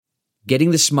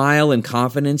Getting the smile and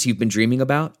confidence you've been dreaming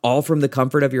about, all from the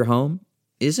comfort of your home,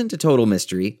 isn't a total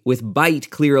mystery with Bite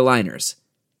Clear Aligners.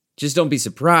 Just don't be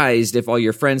surprised if all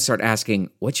your friends start asking,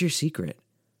 "What's your secret?"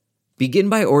 Begin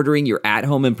by ordering your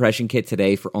at-home impression kit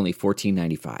today for only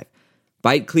 $14.95.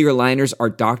 Bite Clear Aligners are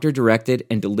doctor-directed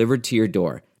and delivered to your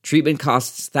door. Treatment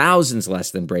costs thousands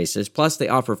less than braces, plus they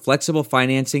offer flexible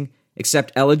financing,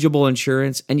 accept eligible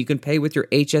insurance, and you can pay with your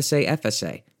HSA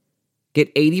FSA. Get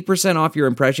 80% off your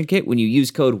impression kit when you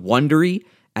use code WONDERY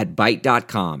at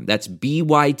Byte.com. That's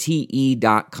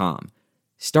BYTE.com.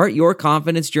 Start your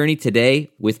confidence journey today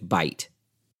with Byte.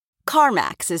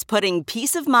 CarMax is putting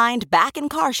peace of mind back in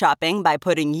car shopping by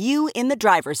putting you in the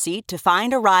driver's seat to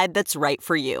find a ride that's right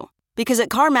for you. Because at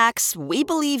CarMax, we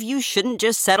believe you shouldn't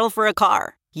just settle for a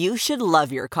car. You should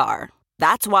love your car.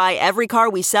 That's why every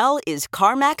car we sell is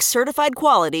CarMax certified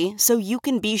quality, so you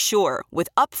can be sure with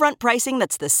upfront pricing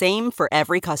that's the same for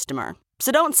every customer.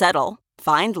 So don't settle.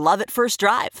 Find love at first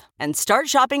drive and start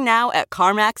shopping now at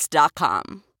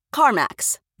CarMax.com.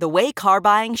 CarMax, the way car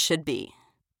buying should be.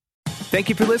 Thank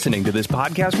you for listening to this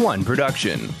Podcast One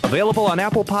production. Available on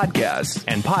Apple Podcasts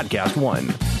and Podcast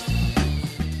One.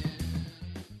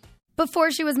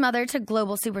 Before she was mother to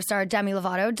global superstar Demi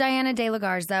Lovato, Diana De La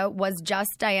Garza was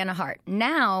just Diana Hart.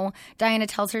 Now, Diana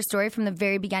tells her story from the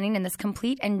very beginning in this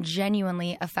complete and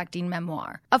genuinely affecting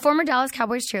memoir. A former Dallas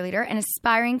Cowboys cheerleader, an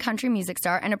aspiring country music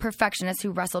star, and a perfectionist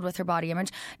who wrestled with her body image,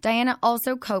 Diana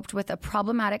also coped with a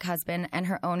problematic husband and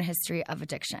her own history of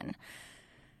addiction.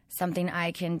 Something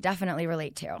I can definitely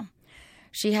relate to.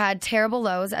 She had terrible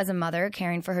lows as a mother,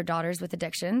 caring for her daughters with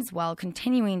addictions while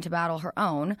continuing to battle her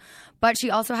own. But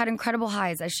she also had incredible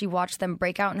highs as she watched them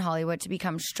break out in Hollywood to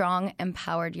become strong,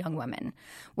 empowered young women.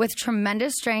 With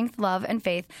tremendous strength, love, and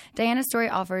faith, Diana's story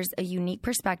offers a unique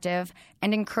perspective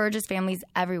and encourages families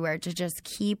everywhere to just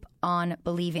keep on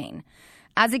believing.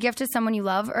 As a gift to someone you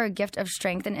love or a gift of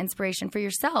strength and inspiration for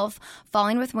yourself,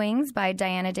 Falling with Wings by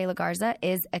Diana De La Garza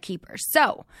is a keeper.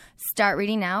 So, start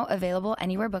reading now, available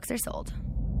anywhere books are sold.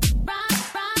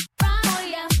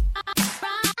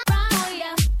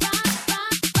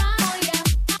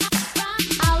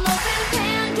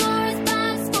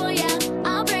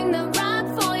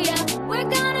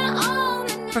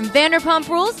 From Vanderpump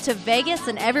Rules to Vegas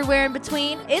and everywhere in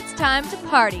between, it's time to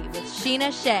party with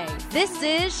Sheena Shea. This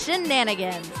is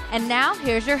Shenanigans. And now,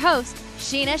 here's your host,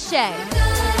 Sheena Shea.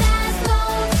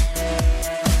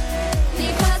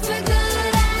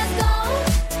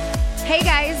 Hey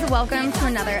guys, welcome to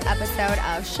another episode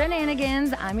of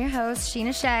Shenanigans. I'm your host,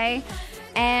 Sheena Shea.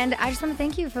 And I just want to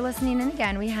thank you for listening in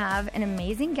again. We have an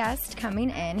amazing guest coming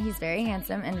in. He's very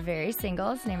handsome and very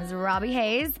single. His name is Robby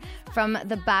Hayes from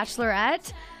The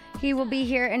Bachelorette. He will be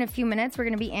here in a few minutes. We're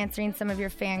going to be answering some of your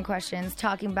fan questions,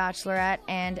 talking Bachelorette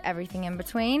and everything in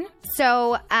between.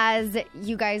 So as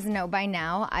you guys know by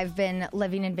now, I've been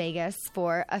living in Vegas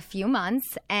for a few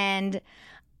months, and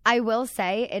I will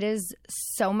say it is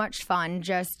so much fun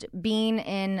just being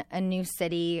in a new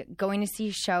city, going to see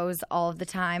shows all of the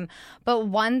time. But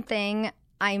one thing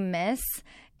I miss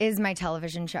is my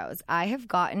television shows. I have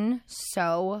gotten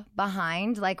so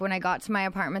behind. Like when I got to my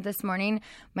apartment this morning,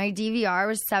 my DVR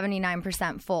was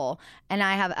 79% full, and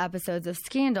I have episodes of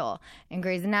Scandal and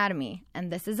Grey's Anatomy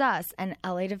and This Is Us and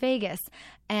LA to Vegas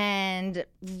and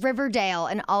Riverdale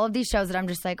and all of these shows that I'm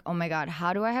just like, oh my God,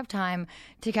 how do I have time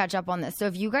to catch up on this? So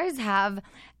if you guys have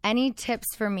any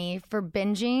tips for me for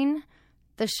binging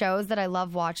the shows that I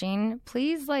love watching,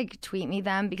 please tweet me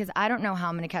them, because I don't know how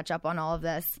I'm going to catch up on all of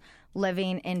this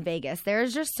living in Vegas.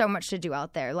 There's just so much to do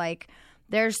out there.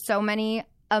 There's so many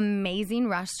amazing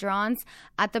restaurants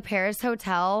at the Paris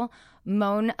Hotel.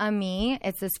 Mon Ami,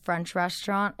 it's this French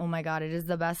restaurant. Oh my God, it is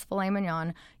the best filet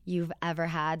mignon you've ever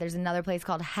had. There's another place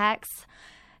called Hex.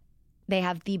 They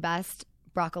have the best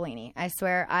broccolini. I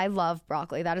swear, I love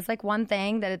broccoli. That is one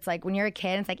thing that it's when you're a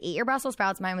kid, it's eat your Brussels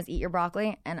sprouts. Mine was eat your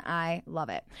broccoli, and I love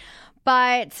it.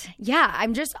 But yeah,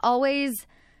 I'm just always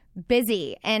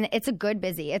busy, and it's a good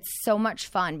busy. It's so much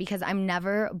fun because I'm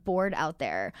never bored out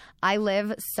there. I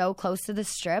live so close to the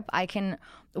Strip. I can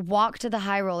walk to the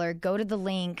High Roller, go to the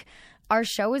Link. Our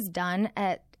show is done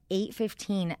at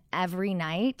 8:15 every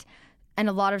night, and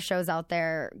a lot of shows out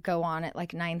there go on at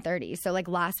 9:30. So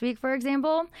last week, for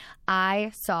example,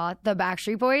 I saw the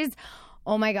Backstreet Boys.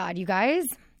 Oh my God, you guys,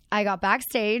 I got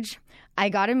backstage. I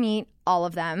got to meet all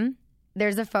of them.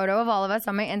 There's a photo of all of us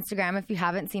on my Instagram. If you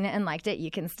haven't seen it and liked it,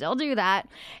 you can still do that.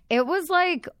 It was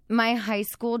my high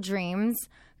school dreams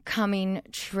coming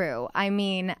true. I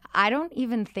mean, I don't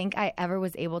even think I ever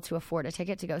was able to afford a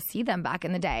ticket to go see them back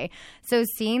in the day. So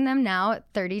seeing them now at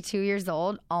 32 years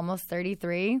old, almost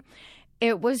 33,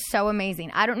 It was so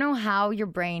amazing. I don't know how your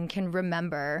brain can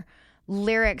remember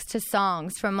lyrics to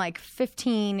songs from like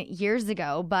 15 years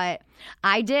ago, but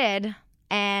I did.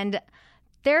 And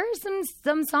there are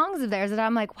some songs of theirs that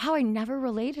I'm like, wow, I never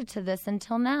related to this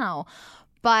until now.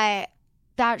 But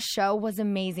that show was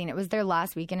amazing. It was their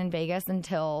last weekend in Vegas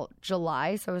until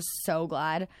July, so I was so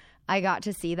glad I got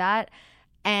to see that.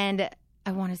 And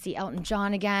I want to see Elton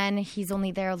John again. He's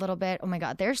only there a little bit. Oh my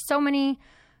God, there's so many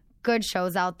good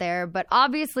shows out there, but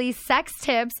obviously Sex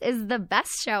Tips is the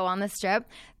best show on the Strip,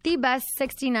 the best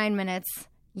 69 minutes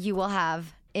you will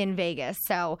have in Vegas.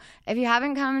 So if you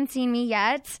haven't come and seen me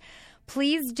yet,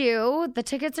 please do. The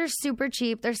tickets are super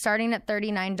cheap. They're starting at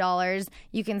 $39.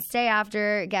 You can stay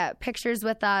after, get pictures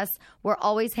with us. We're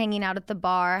always hanging out at the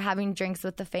bar, having drinks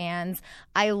with the fans.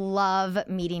 I love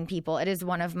meeting people. It is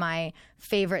one of my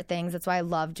favorite things. That's why I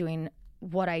love doing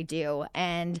what I do.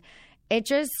 And it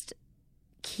just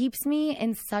keeps me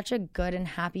in such a good and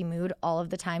happy mood all of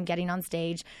the time, getting on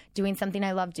stage, doing something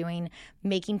I love doing,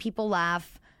 making people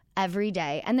laugh every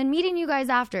day, and then meeting you guys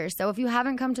after. So if you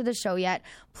haven't come to the show yet,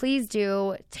 please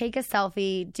do take a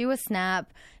selfie, do a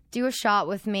snap, do a shot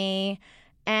with me,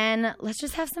 and let's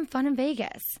just have some fun in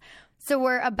Vegas. So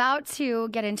we're about to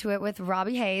get into it with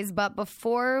Robby Hayes, but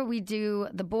before we do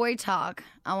the boy talk,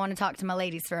 I want to talk to my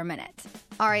ladies for a minute.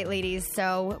 All right, ladies,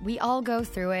 so we all go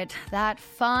through it, that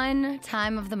fun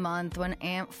time of the month when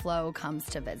Aunt Flo comes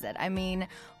to visit. I mean,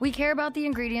 we care about the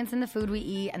ingredients in the food we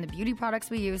eat and the beauty products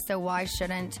we use, so why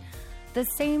shouldn't the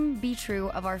same be true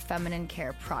of our feminine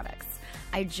care products?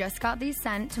 I just got these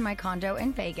sent to my condo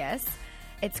in Vegas.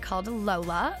 It's called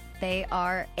Lola. They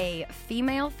are a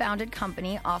female-founded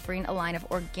company offering a line of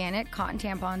organic cotton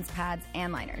tampons, pads,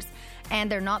 and liners.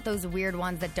 And they're not those weird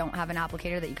ones that don't have an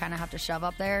applicator that you kind of have to shove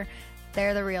up there.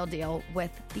 They're the real deal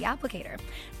with the applicator.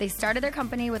 They started their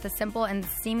company with a simple and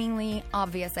seemingly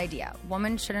obvious idea.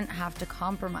 Women shouldn't have to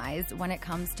compromise when it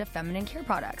comes to feminine care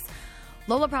products.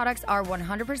 Lola products are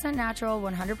 100% natural,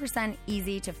 100%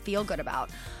 easy to feel good about.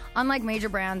 Unlike major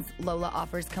brands, Lola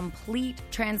offers complete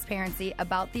transparency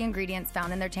about the ingredients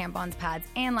found in their tampons, pads,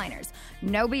 and liners.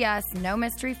 No BS, no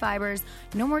mystery fibers,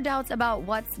 no more doubts about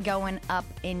what's going up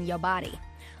in your body.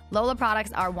 Lola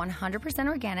products are 100%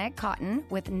 organic cotton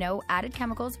with no added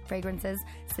chemicals, fragrances,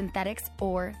 synthetics,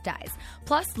 or dyes.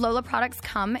 Plus, Lola products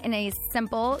come in a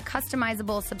simple,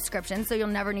 customizable subscription, so you'll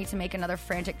never need to make another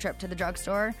frantic trip to the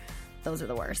drugstore. Those are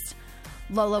the worst.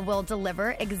 Lola will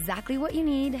deliver exactly what you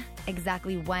need,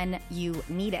 exactly when you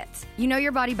need it. You know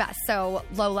your body best, so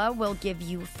Lola will give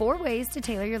you 4 ways to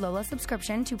tailor your Lola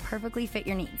subscription to perfectly fit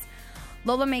your needs.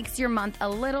 Lola makes your month a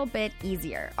little bit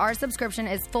easier. Our subscription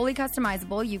is fully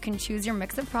customizable. You can choose your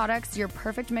mix of products, your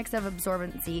perfect mix of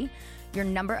absorbency, your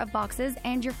number of boxes,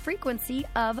 and your frequency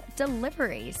of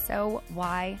delivery. So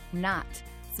why not?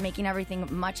 It's making everything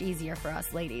much easier for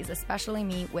us ladies, especially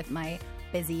me with my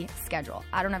busy schedule.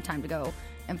 I don't have time to go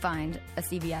and find a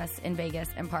CVS in Vegas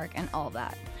and park and all of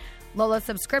that. Lola's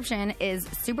subscription is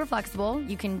super flexible.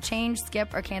 You can change,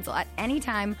 skip, or cancel at any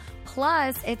time.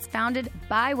 Plus, it's founded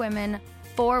by women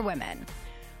for women.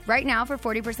 Right now, for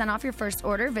 40% off your first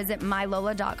order, visit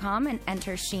mylola.com and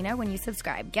enter Sheena when you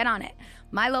subscribe. Get on it.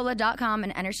 mylola.com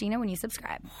and enter Sheena when you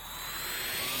subscribe.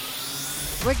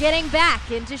 We're getting back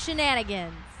into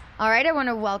shenanigans. All right, I want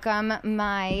to welcome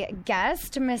my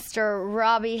guest, Mr.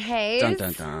 Robby Hayes. Dun,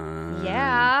 dun, dun.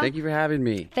 Yeah. Thank you for having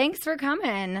me. Thanks for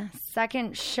coming.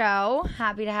 Second show.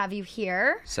 Happy to have you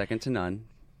here. Second to none,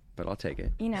 but I'll take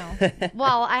it. You know,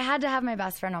 well, I had to have my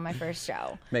best friend on my first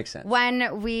show. Makes sense.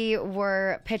 When we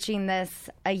were pitching this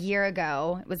a year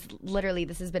ago, it was literally,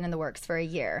 this has been in the works for a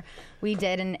year. We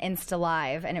did an Insta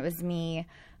Live, and it was me,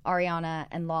 Ariana,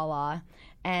 and Lala.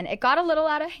 And it got a little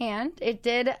out of hand. It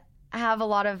did have a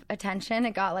lot of attention.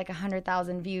 It got like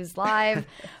 100,000 views live.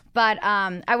 But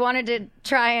I wanted to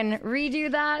try and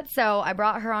redo that, so I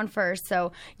brought her on first.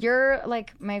 So you're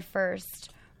like my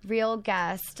first real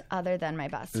guest other than my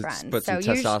best friend. Put some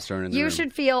testosterone in the You room.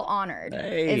 should feel honored,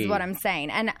 is what I'm saying.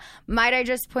 And might I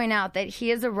just point out that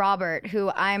he is a Robert who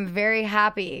I'm very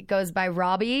happy goes by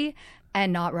Robby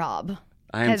and not Rob.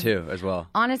 I am too, as well.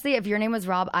 Honestly, if your name was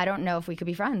Rob, I don't know if we could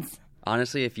be friends.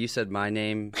 Honestly, if you said my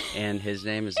name and his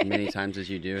name as many times as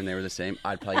you do and they were the same,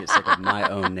 I'd probably get sick of my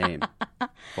own name.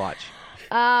 Watch.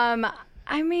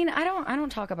 I mean, I don't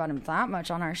talk about him that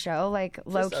much on our show. Like,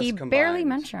 low-key, barely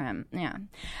mention him.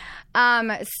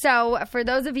 Yeah. So, for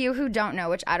those of you who don't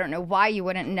know, which I don't know why you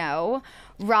wouldn't know,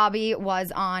 Robby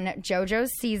was on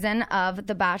JoJo's season of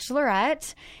The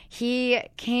Bachelorette. He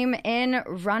came in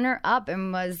runner-up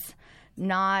and was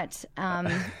not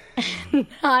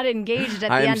not engaged at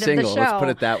the end single. of the show. Let's put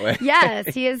it that way.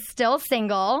 Yes, he is still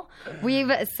single.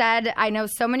 We've said, I know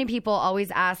so many people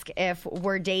always ask if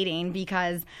we're dating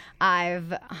because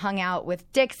I've hung out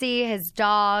with Dixie, his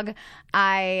dog.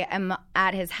 I am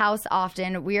at his house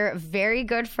often. We're very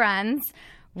good friends.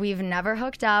 We've never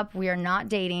hooked up. We are not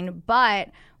dating, but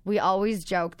we always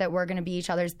joke that we're going to be each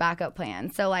other's backup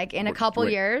plan. So, like, in a couple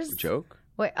years. Joke?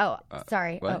 Wait,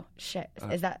 sorry. What? Oh, shit.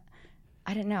 Is that.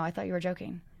 I didn't know. I thought you were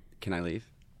joking. Can I leave?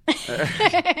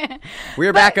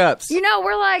 We're backups. You know,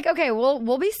 we're like, okay,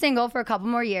 we'll be single for a couple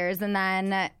more years, and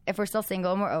then if we're still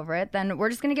single and we're over it, then we're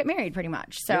just going to get married pretty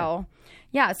much. So,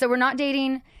 yeah, so we're not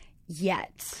dating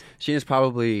yet. Sheena's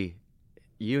probably,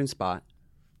 you and Spot,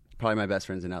 probably my best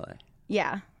friends in LA.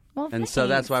 Yeah. Well, and so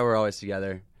that's why we're always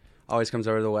together. Always comes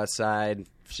over to the west side.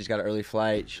 If she's got an early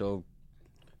flight, she'll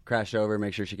crash over,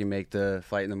 make sure she can make the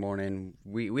flight in the morning.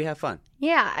 We have fun.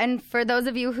 Yeah, and for those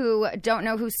of you who don't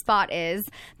know who Spot is,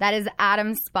 that is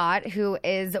Adam Spot, who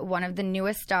is one of the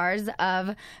newest stars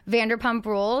of Vanderpump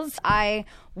Rules. I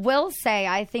will say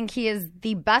I think he is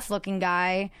the best-looking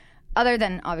guy, other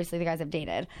than, obviously, the guys I've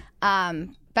dated,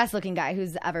 best-looking guy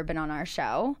who's ever been on our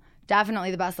show.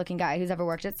 Definitely the best-looking guy who's ever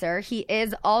worked at SUR. He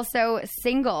is also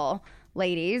single.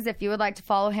 Ladies, if you would like to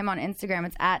follow him on Instagram,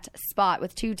 it's at Spot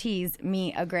with 2 T's,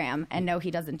 me a gram. And no,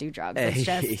 he doesn't do drugs.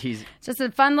 It's just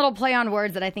a fun little play on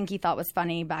words that I think he thought was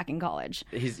funny back in college.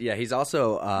 He's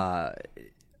also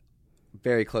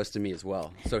very close to me as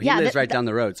well. So he lives right down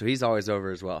the road, so he's always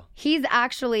over as well. He's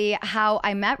actually how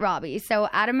I met Robby. So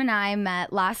Adam and I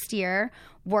met last year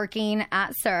working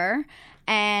at SUR.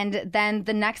 And then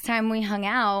the next time we hung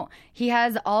out, he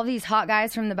has all these hot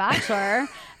guys from The Bachelor.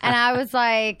 And I was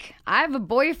like, I have a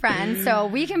boyfriend, so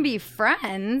we can be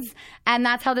friends. And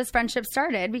that's how this friendship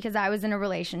started, because I was in a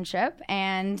relationship.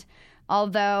 And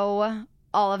although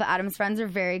all of Adam's friends are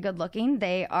very good looking,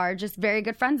 they are just very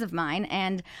good friends of mine.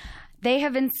 And they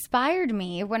have inspired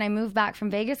me when I moved back from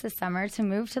Vegas this summer to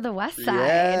move to the West Side.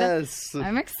 Yes.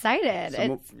 I'm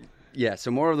excited.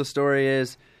 So more of the story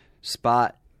is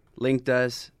Spot linked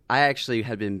us. I actually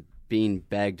had been being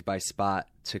begged by Spot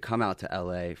to come out to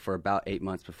LA for about 8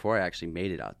 months before I actually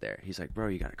made it out there. He's like, bro,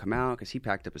 you got to come out, because he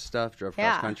packed up his stuff, drove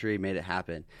cross country, made it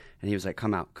happen. And he was like,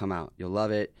 come out. You'll love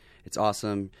it. It's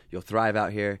awesome. You'll thrive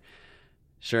out here.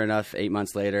 Sure enough, 8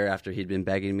 months later, after he'd been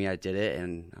begging me, I did it,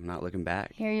 and I'm not looking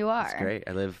back. Here you are. It's great.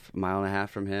 I live a mile and a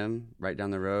half from him, right down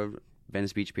the road,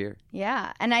 Venice Beach Pier.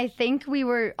 Yeah, and I think we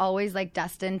were always like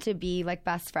destined to be like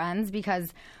best friends,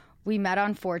 because we met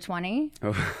on 420.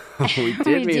 Oh, we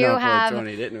did meet on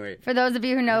 420, didn't we? For those of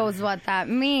you who knows what that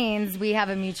means, we have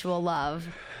a mutual love.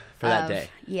 For that day.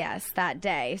 Yes, that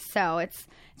day. So it's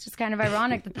just kind of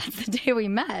ironic that that's the day we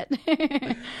met.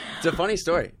 It's a funny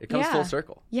story. It comes full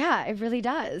circle. Yeah, it really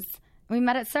does. We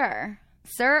met at SUR.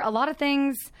 SUR, a lot of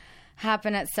things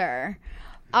happen at SUR.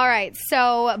 All right,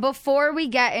 so before we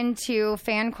get into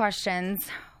fan questions,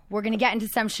 we're going to get into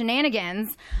some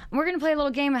shenanigans. We're going to play a little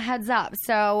game of Heads Up.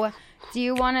 So do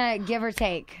you want to give or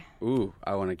take? Ooh,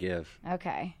 I want to give.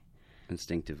 Okay.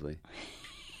 Instinctively.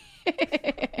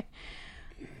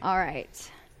 All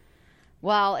right.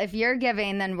 Well, if you're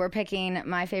giving, then we're picking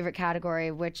my favorite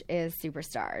category, which is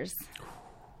superstars.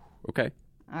 Okay.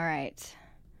 All right.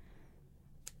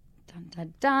 Dun,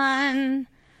 dun, dun.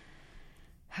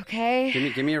 Okay.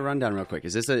 Give me a rundown real quick.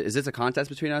 Is this a contest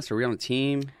between us? Are we on a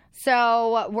team?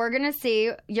 So we're going to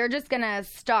see. You're just going to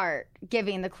start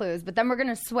giving the clues, but then we're going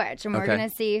to switch, and we're going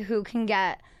to see who can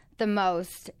get the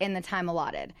most in the time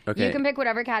allotted. Okay. You can pick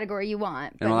whatever category you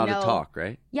want. And I'm allowed to talk,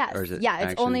 right? Yes. Or is it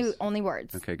it's only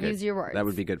words. Okay, good. Use your words. That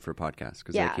would be good for a podcast,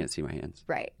 because I can't see my hands.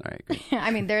 Right. All right, great.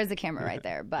 I mean, there is a camera right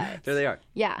there, but... There they are.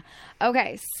 Yeah.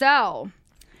 Okay, so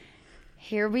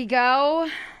here we go.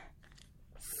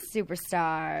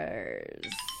 Superstars.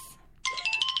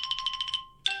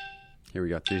 Here we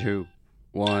go. 3, 2,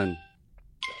 1.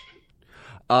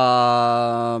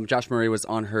 Josh Murray was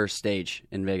on her stage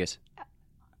in Vegas.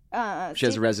 She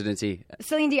has a residency.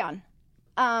 Celine Dion.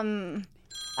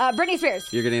 Britney Spears.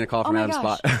 You're getting a call from Adam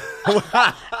Spot.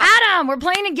 Adam, we're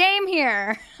playing a game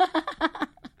here.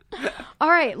 All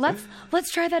right,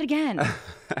 let's try that again.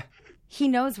 He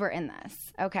knows we're in this.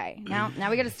 Okay, now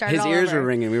we got to start. His it all ears over. were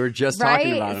ringing. We were just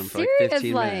talking about him for like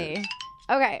 15 minutes.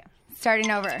 Okay,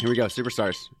 starting over. Here we go.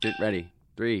 Superstars. Get ready.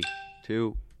 3,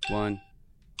 2, 1.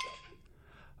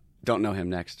 Don't know him.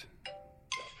 Next.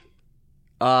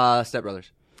 Step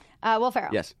Brothers. Will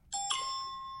Ferrell. Yes.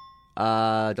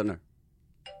 Don't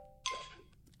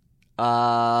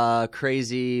know.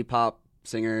 Crazy pop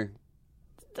singer.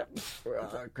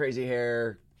 Crazy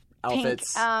hair.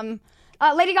 Outfits. Pink.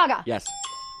 Lady Gaga. Yes.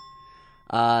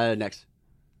 Next.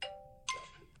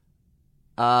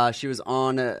 She was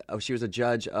on. She was a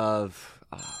judge of.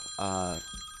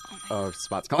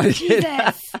 Spot's calling it.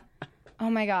 Jesus. Oh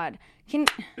my God. You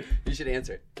should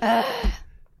answer.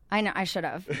 I know. I should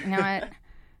have. You know what?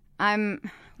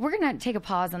 We're gonna take a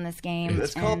pause on this game.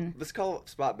 Let's call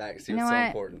Spot back. See what's so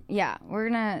important. Yeah, we're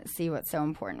gonna see what's so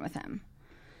important with him.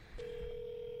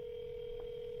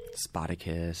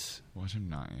 Spoticus. Watch him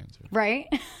not answer. Right?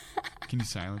 Can you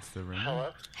silence the ring?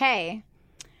 Hello? Hey.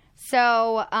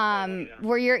 So,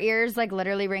 were your ears like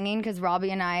literally ringing? Because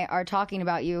Robby and I are talking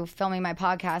about you filming my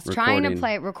podcast,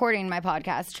 recording my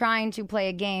podcast, trying to play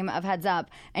a game of Heads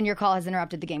Up, and your call has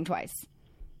interrupted the game twice.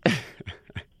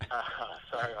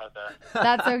 Sorry about that.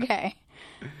 That's okay.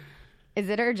 Is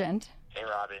it urgent? Hey,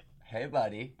 Robby. Hey,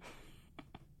 buddy.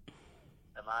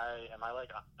 Am I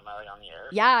like on the air?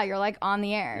 Yeah, you're like on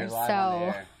the air. You're live so, on the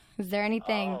air. Is there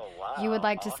anything you would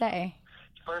like to say?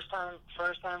 First time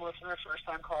listener, first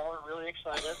time caller. Really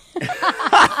excited.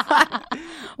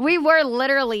 We were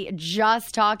literally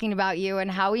just talking about you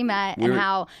and how we met and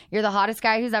how you're the hottest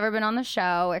guy who's ever been on the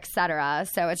show, etc.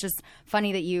 So it's just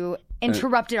funny that you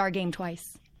interrupted our game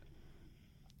twice.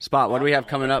 Spot, what do we have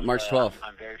coming up March 12th?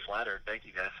 I'm very flattered. Thank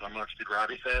you guys so much. Did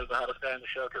Robby say I was the hottest guy in the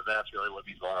show? Because that's really what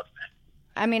means a lot to me.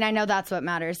 I mean, I know that's what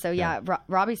matters. So yeah,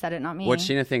 Robby said it, not me. What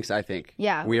Sheena thinks, I think.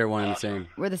 Yeah. We are one and the same.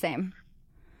 We're the same.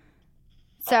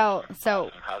 So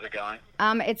how's it going?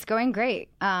 It's going great.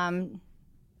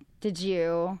 Did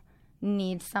you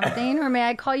need something, or may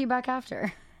I call you back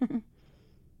after? Yeah,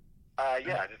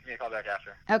 just give me a call back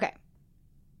after. Okay.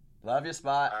 Love you,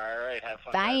 Spot. All right, have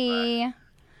fun. Bye.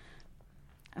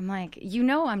 I'm like,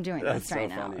 I'm doing That's this right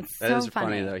so now. funny. It's That so is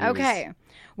funny. funny, though. Okay.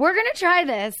 We're going to try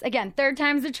this. Again, third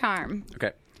time's a charm.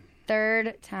 Okay.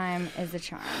 Third time is a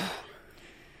charm.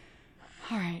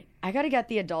 All right. I got to get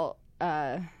the adult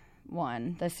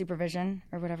one, the supervision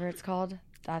or whatever it's called.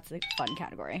 That's a fun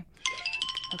category.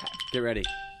 Okay. Get ready.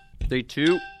 3,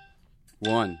 2,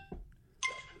 1.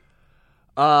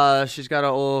 She's got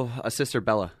a sister,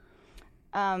 Bella.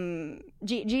 G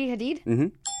Hadid? Mm-hmm.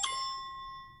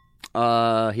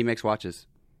 He makes watches.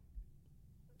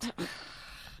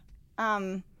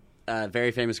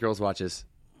 Very famous girls' watches.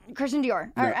 Christian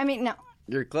Dior. No. Or, I mean, no.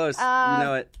 You're close. You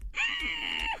know it.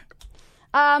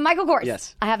 Michael Kors.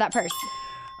 Yes. I have that purse.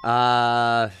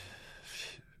 I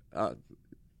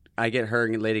get her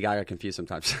and Lady Gaga confused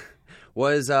sometimes.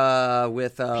 Was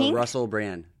with Russell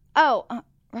Brand. Oh,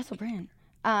 Russell Brand.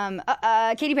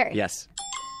 Katy Perry. Yes.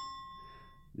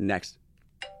 Next.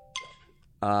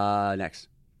 Next.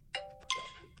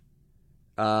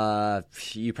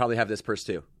 You probably have this purse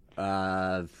too.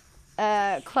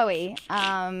 Chloe.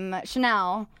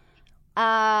 Chanel.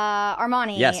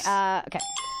 Armani. Yes. Okay.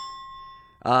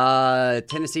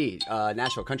 Tennessee.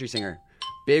 Nashville country singer.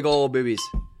 Big old boobies.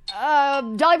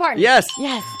 Dolly Parton. Yes.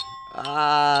 Yes.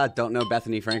 Don't know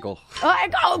Bethany Frankel.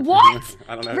 What?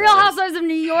 I don't know. Real Housewives of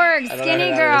New York, know who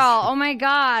skinny that girl. is. Oh my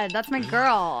God, that's my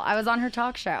girl. I was on her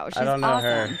talk show. She's I don't know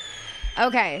awesome. her.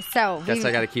 Okay, so Guess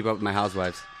I got to keep up with my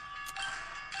housewives.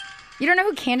 You don't know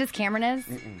who Candace Cameron is?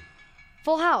 Mm-mm.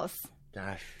 Full House.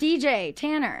 Gosh. DJ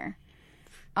Tanner.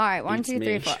 All right, 1, Beats 2, 3,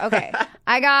 me. 4. Okay,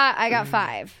 I got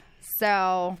 5.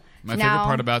 So My now, favorite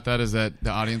part about that is that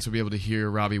the audience will be able to hear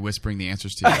Robby whispering the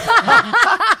answers to you.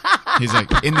 He's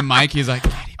like, in the mic, he's like,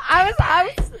 I was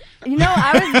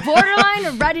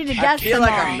borderline ready to guess I feel them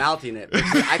like all. I'm mouthing it.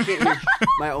 I can't hear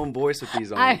my own voice with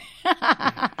these on.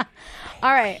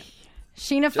 All right.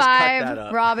 Sheena Just cut that 5,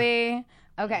 up. Robby.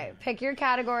 Okay, pick your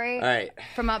category All right.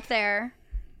 from up there.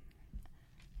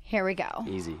 Here we go.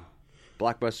 Easy.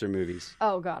 Blockbuster movies.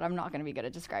 Oh, God, I'm not going to be good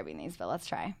at describing these, but let's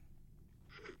try.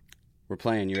 We're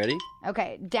playing. You ready?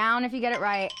 Okay, down if you get it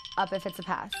right, up if it's a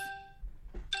pass.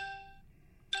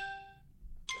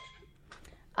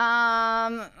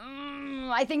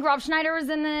 I think Rob Schneider was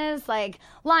in this. Like,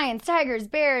 lions, tigers,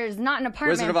 bears, not an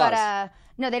apartment, Wizard of but Oz.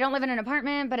 no, they don't live in an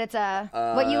apartment, but it's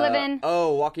what you live in.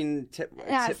 Oh, walking tip.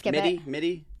 Skip midi? it.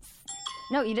 Midi?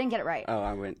 No, you didn't get it right. Oh,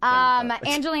 I went. down.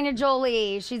 Angelina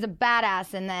Jolie, she's a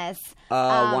badass in this.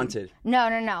 Wanted.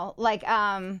 No. Like,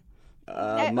 everyone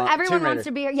Tomb wants Raider.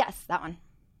 to be here. Yes, that one.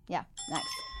 Yeah, next.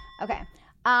 Okay.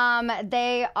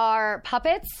 They are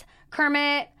puppets.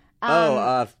 Kermit.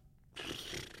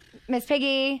 Miss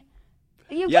Piggy.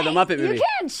 The Muppet movie. You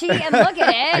can cheat and look at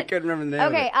it. I couldn't remember the name.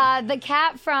 Okay, of it. the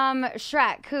cat from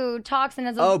Shrek who talks and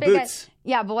has a big Boots.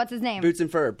 Yeah, but what's his name? Boots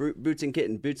and Fur. Boots and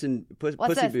Kitten. Boots and What's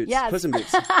Pussy this? Boots. Yes. Puss in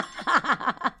Boots.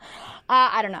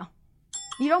 I don't know.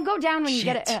 You don't go down when you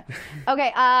get it.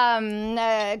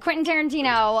 Quentin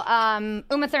Tarantino,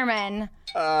 Uma Thurman.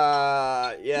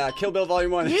 Yeah. Kill Bill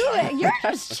Volume 1. You're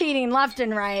just cheating left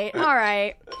and right. All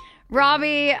right.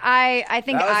 Robbie, I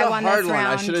think I won this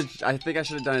round. I think I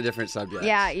should have done a different subject.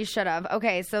 Yeah, you should have.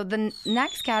 Okay, so the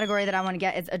next category that I want to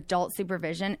get is adult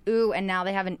supervision. Ooh, and now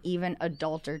they have an even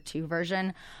adulter 2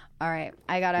 version. All right,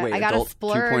 I gotta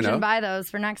splurge 2.0? and buy those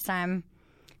for next time.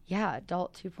 Yeah,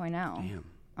 adult 2.0. Damn.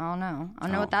 I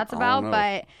don't know what that's about,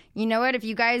 but you know what? If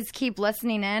you guys keep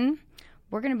listening in,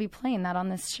 we're going to be playing that on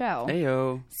this show.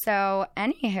 Heyo. So,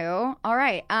 anywho, all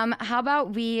right. How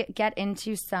about we get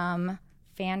into some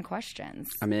fan questions?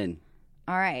 I'm in.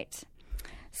 All right.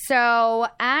 So,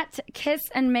 at Kiss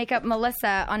and Makeup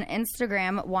Melissa on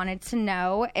Instagram wanted to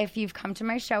know if you've come to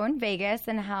my show in Vegas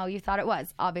and how you thought it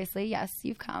was. Obviously, yes,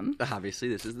 you've come. Obviously,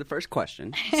 this is the first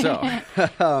question. So,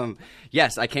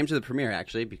 yes, I came to the premiere,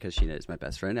 actually, because Sheena is my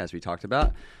best friend, as we talked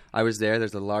about. I was there.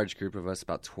 There's a large group of us,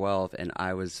 about 12, and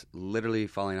I was literally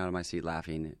falling out of my seat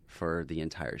laughing for the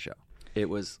entire show. It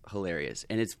was hilarious.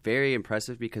 And it's very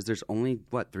impressive because there's only,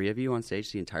 3 of you on stage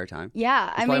the entire time?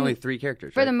 Yeah. There's only 3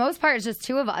 characters, For right? the most part, it's just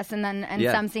 2 of us. And then in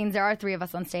some scenes, there are 3 of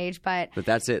us on stage. But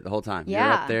that's it the whole time. Yeah.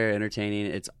 You're up there entertaining.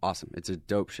 It's awesome. It's a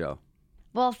dope show.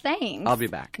 Well, thanks. I'll be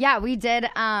back. Yeah, we did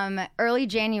early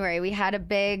January. We had a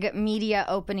big media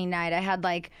opening night. I had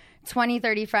 20,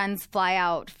 30 friends fly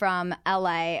out from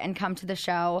LA and come to the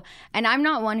show. And I'm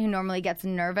not one who normally gets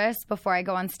nervous before I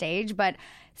go on stage, but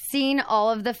seeing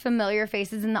all of the familiar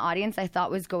faces in the audience I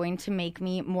thought was going to make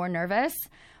me more nervous.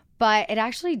 But it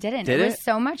actually didn't. It was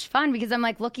so much fun because I'm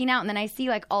looking out and then I see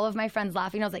all of my friends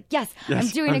laughing. I was like, yes, I'm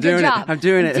doing a good job. I'm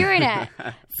doing it.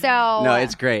 So no,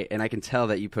 it's great. And I can tell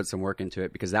that you put some work into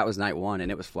it because that was night 1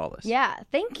 and it was flawless. Yeah,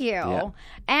 thank you. Yeah.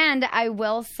 And I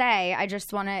will say, I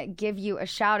just want to give you a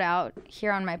shout out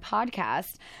here on my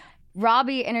podcast.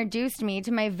 Robbie introduced me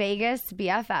to my Vegas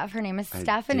BFF. Her name is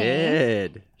Stephanie. I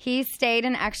did. He stayed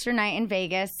an extra night in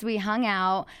Vegas. We hung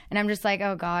out, and I'm just like,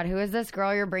 oh, God, who is this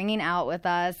girl you're bringing out with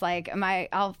us?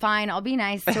 I'll be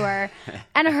nice to her.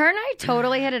 And her and I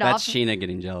totally hit it off. That's Sheena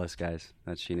getting jealous, guys.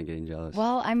 That's Sheena getting jealous.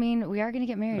 Well, I mean, we are going to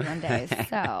get married one day,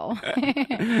 so.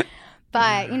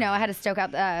 But, I had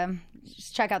to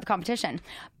check out the competition.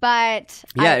 But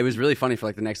yeah, it was really funny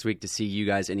for the next week to see you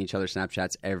guys in each other's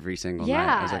Snapchats every single night.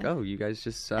 I was like, oh, you guys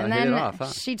just hit it off,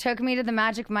 huh? She took me to the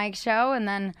Magic Mike show, and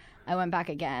then I went back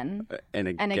again. And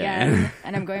again.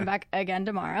 And I'm going back again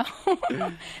tomorrow.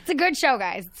 It's a good show,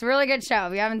 guys. It's a really good show.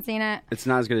 If you haven't seen it. It's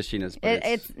not as good as Sheena's. But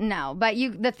it's no. But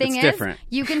the thing is, different.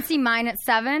 You can see mine at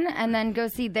 7 and then go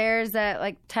see theirs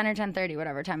at 10 or 10:30,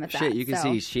 whatever time it's at. You can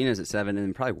see Sheena's at 7 and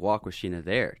then probably walk with Sheena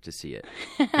there to see it.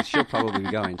 She'll probably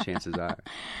be going, chances are.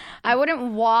 I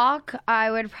wouldn't walk. I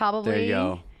would probably. There you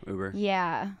go. Uber.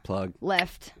 Yeah. Plug.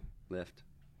 Lyft.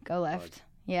 Go Lyft. Plug.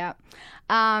 Yeah.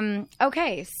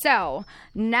 Okay, so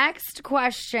next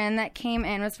question that came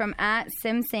in was from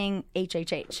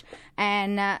 @SimSingHHH.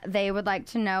 And they would like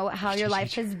to know how your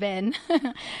life has been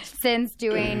since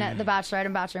doing The Bachelorette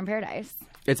and Bachelor in Paradise.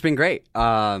 It's been great.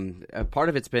 Part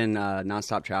of it's been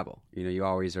nonstop travel. You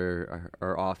always are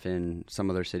off in some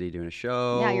other city doing a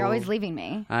show. Yeah, you're always leaving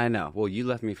me. I know. Well, you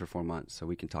left me for 4 months, so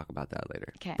we can talk about that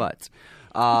later. Okay. But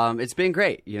it's been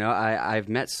great. I've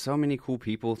met so many cool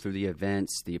people through the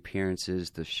events, the appearances,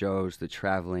 the shows, the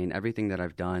traveling, everything that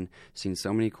I've done. Seen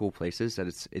so many cool places that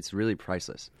it's really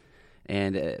priceless.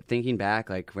 And thinking back,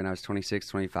 when I was 26,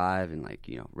 25, and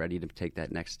ready to take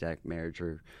that next step, marriage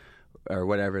or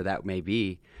whatever that may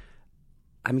be,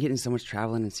 I'm getting so much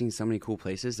traveling and seeing so many cool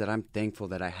places that I'm thankful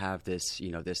that I have this,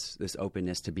 this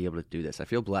openness to be able to do this. I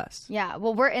feel blessed. Yeah,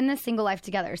 well, we're in this single life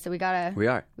together, so we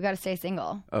gotta stay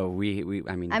single. Oh, we've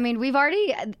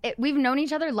known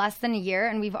each other less than a year,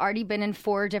 and we've already been in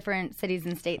 4 different cities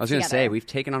and states. I was gonna say we've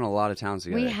taken on a lot of towns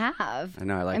together. We have. I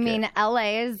know. I mean,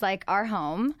 LA is our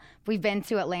home. We've been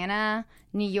to Atlanta,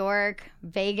 New York,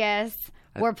 Vegas.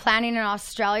 We're planning an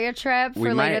Australia trip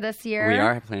for later this year. We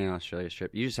are planning an Australia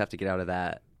trip. You just have to get out of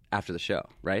that after the show,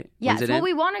 right? Yes. Well,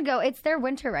 we want to go. It's their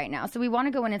winter right now, so we want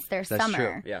to go when it's their summer. That's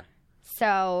true. Yeah.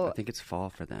 So I think it's fall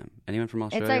for them. Anyone from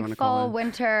Australia it's want to call fall, in?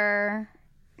 Winter.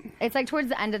 It's towards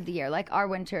the end of the year. Our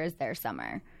winter is their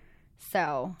summer.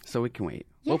 So we can wait.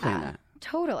 Yeah, we'll plan that.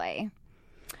 Totally.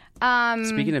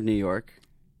 Speaking of New York,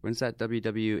 when's that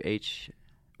WWH?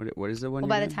 What is the one? Well,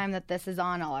 by the time that this is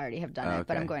on, I'll already have done it,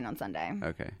 but I'm going on Sunday.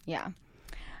 Okay. Yeah.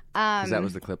 Because that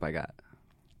was the clip I got.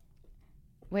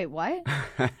 Wait, what?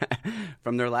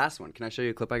 From their last one. Can I show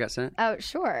you a clip I got sent? Oh,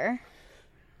 sure.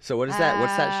 So what is that?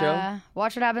 What's that show?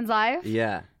 Watch What Happens Live?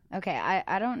 Yeah. Okay,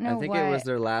 I don't know. I think it was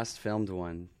their last filmed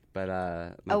one, but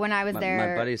when I was there,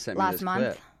 my buddy sent me last this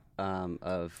month clip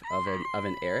of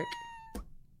an Eric.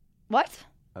 What?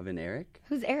 Of an Eric?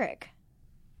 Who's Eric?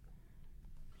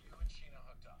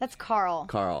 That's Carl.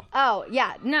 Carl. Oh,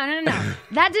 yeah. No.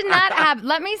 That did not happen.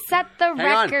 Let me set the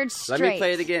record straight. Let me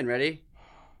play it again. Ready?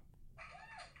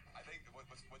 I think what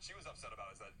she was upset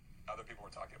about is that other people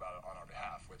were talking about it on our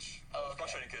behalf, which was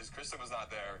frustrating because Kristen was not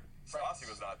there, Stassi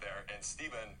was not there, and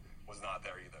Steven was not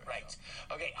there either. Right.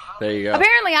 Okay. There you go.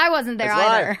 Apparently, I wasn't there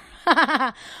either.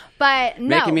 But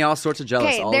no. Making me all sorts of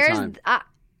jealous all the time.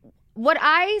 What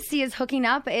I see as hooking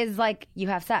up is like you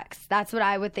have sex. That's what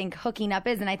I would think hooking up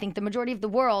is. And I think the majority of the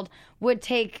world would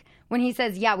take, when he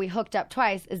says, yeah, we hooked up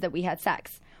twice, is that we had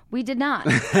sex. We did not.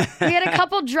 We had a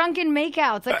couple drunken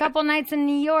makeouts, a couple nights in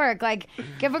New York. Like,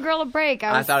 give a girl a break.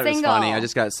 I thought single. It was funny. I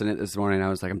just got sent it this morning. I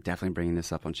was like, I'm definitely bringing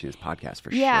this up on Sheena's podcast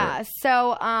for sure. Yeah.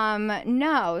 So,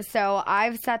 no. So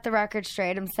I've set the record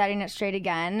straight. I'm setting it straight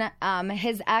again.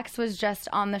 His ex was just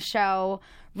on the show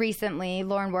recently,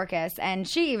 Lauren Workus, and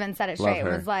she even said it straight. It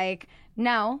was like,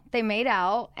 no, they made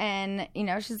out. And,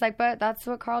 she's like, but that's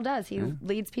what Carl does. He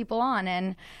leads people on.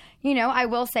 And, I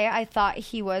will say I thought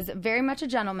he was very much a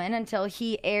gentleman until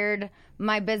he aired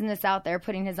my business out there,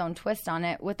 putting his own twist on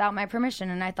it without my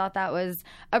permission. And I thought that was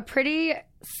a pretty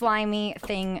slimy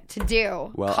thing to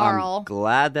do, well, Carl. I'm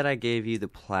glad that I gave you the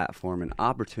platform and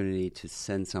opportunity to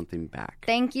send something back.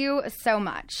 Thank you so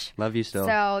much. Love you still.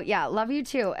 So, yeah, love you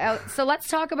too. So let's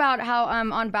talk about how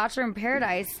on Bachelor in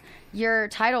Paradise, your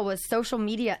title was social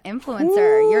media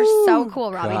influencer. You're so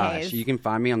cool, Robby Hayes. You can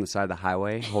find me on the side of the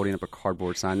highway holding up a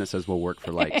cardboard sign that says we'll work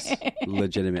for likes.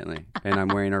 Legitimately. And I'm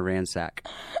wearing a ransack.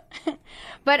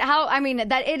 But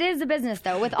that it is a business,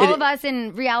 though. With all of us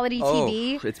in reality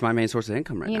TV. It's my main source of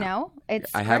income right now.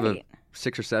 I have a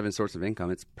 6 or 7 source of income.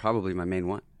 It's probably my main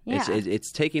one. Yeah.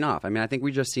 It's taking off. I think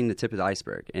we just seen the tip of the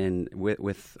iceberg. And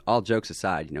with all jokes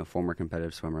aside, former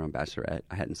competitive swimmer on Bachelorette,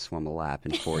 I hadn't swum a lap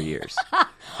in 4 years.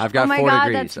 I've got 4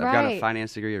 degrees. That's I've right. got a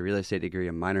finance degree, a real estate degree,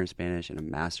 a minor in Spanish, and a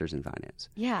master's in finance.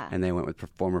 Yeah. And they went with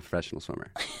former professional swimmer.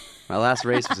 My last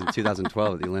race was in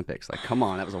 2012 at the Olympics. Like, come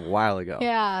on, that was a while ago.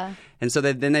 Yeah. And so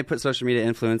then they put social media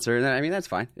influencer. And that's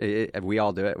fine. We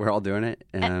all do it. We're all doing it.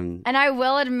 And I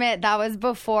will admit that was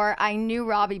before I knew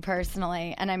Robby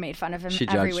personally, and I made fun of him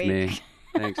every week. She judged me.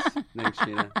 Thanks,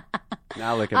 Sheena.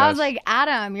 Now look at us. I was like,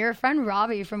 Adam, your friend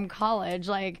Robby from college.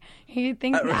 Like, he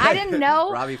thinks I didn't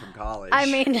know. Robby from college.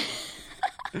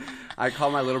 I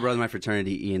call my little brother in my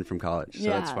fraternity Ian from college.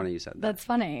 So it's funny you said that. That's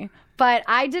funny. But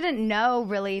I didn't know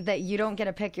really that you don't get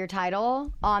to pick your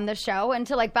title on the show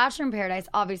until like Bachelor in Paradise.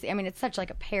 Obviously, it's such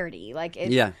like a parody. Like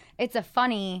it's a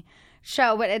funny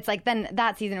show, but it's like then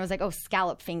that season it was like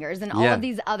scallop fingers and all of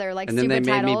these other like and then stupid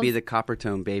they made titles. me be the copper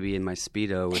tone baby in my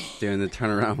Speedo with doing the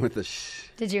turnaround with the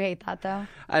Did you hate that though?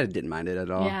 I didn't mind it at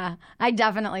all. Yeah, I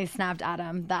definitely snapped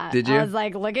Adam that. Did you? I was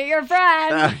like, look at your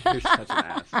friend. You're such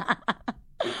an ass.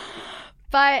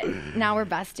 But now we're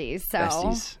besties, so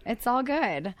Besties. It's all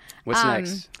good. What's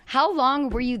next? How long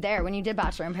were you there when you did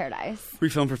Bachelor in Paradise? We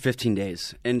filmed for 15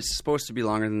 days, and it's supposed to be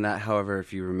longer than that. However,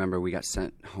 if you remember, we got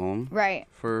sent home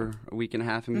for a week and a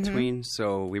half in between,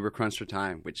 so we were crunched for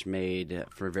time, which made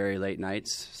for very late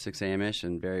nights, 6 a.m.-ish,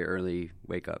 and very early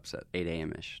wake-ups at 8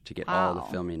 a.m.-ish to get all the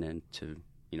filming in to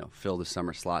fill the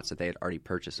summer slots that they had already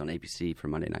purchased on ABC for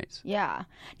Monday nights. Yeah.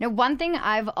 Now, one thing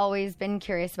I've always been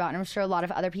curious about, and I'm sure a lot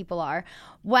of other people are,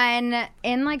 when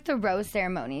in like the rose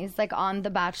ceremonies, like on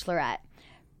The Bachelorette,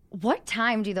 what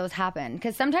time do those happen?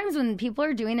 Because sometimes when people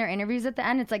are doing their interviews at the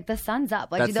end, it's like the sun's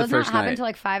up. Like, do those not happen until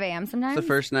like 5 a.m. sometimes? The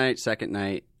first night, second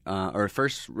night, or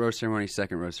first rose ceremony,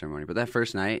 second rose ceremony. But that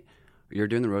first night, you're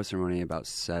doing the rose ceremony about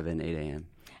 7, 8 a.m.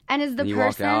 And is the you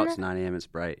person... walk out, it's 9 a.m., it's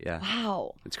bright, yeah.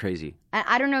 Wow. It's crazy.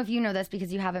 I don't know if you know this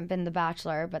because you haven't been The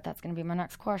Bachelor, but that's going to be my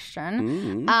next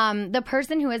question. Mm-hmm. The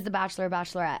person who is the Bachelor or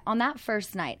Bachelorette, on that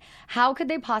first night, how could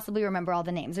they possibly remember all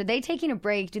the names? Are they taking a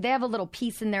break? Do they have a little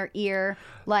piece in their ear?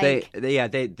 Like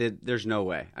There's no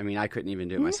way. I couldn't even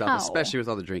do it myself, especially with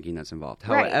all the drinking that's involved.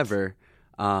 However,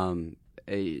 that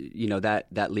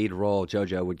lead role,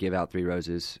 JoJo would give out 3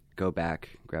 roses, go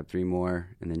back, grab 3 more,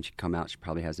 and then she'd come out. She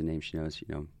probably has a name she knows,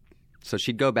 So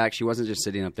she'd go back. She wasn't just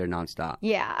sitting up there nonstop.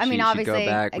 Yeah, obviously, she'd go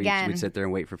back. again, we'd sit there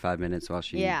and wait for 5 minutes while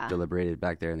she deliberated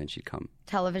back there, and then she'd come.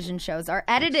 Television shows are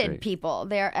edited, people.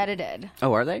 They are edited.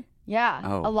 Oh, are they? Yeah.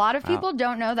 Oh, a lot of people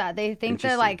don't know that. They think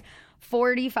that,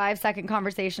 45-second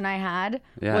conversation I had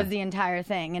was the entire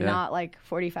thing and not,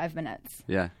 45 minutes.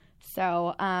 Yeah.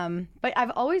 So, but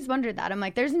I've always wondered that. I'm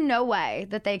like, there's no way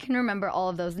that they can remember all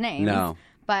of those names. No.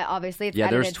 But obviously it's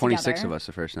there was 26 together. of us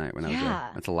the first night when I was there.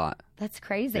 That's a lot. That's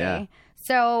crazy. Yeah.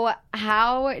 So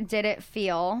how did it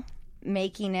feel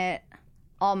making it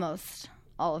almost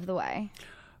all of the way?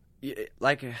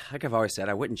 Like I've always said,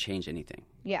 I wouldn't change anything.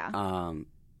 Yeah.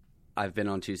 I've been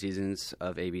on 2 seasons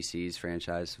of ABC's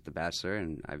franchise with The Bachelor,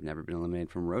 and I've never been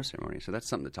eliminated from a rose ceremony. So that's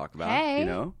something to talk about, Hey.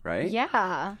 right?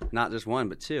 Yeah. Not just 1,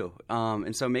 but 2.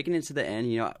 And so making it to the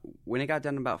end, when it got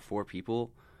down to about 4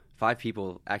 people, 5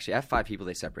 people, actually, at 5 people,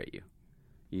 they separate you.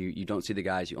 You don't see the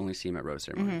guys. You only see them at rose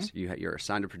ceremonies. You're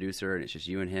assigned a producer, and it's just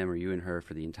you and him or you and her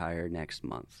for the entire next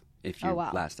month, if you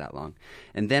last that long.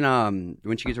 And then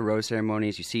once you get to rose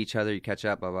ceremonies, you see each other, you catch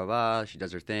up, blah, blah, blah. She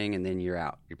does her thing, and then you're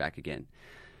out. You're back again.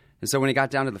 And so when it got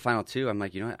down to the final 2, I'm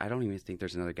like, you know what? I don't even think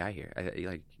there's another guy here.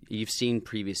 You've seen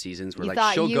previous seasons where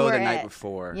she'll go the night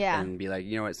before and be like,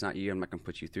 you know what? It's not you. I'm not going to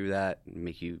put you through that and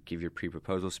make you give your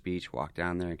pre-proposal speech, walk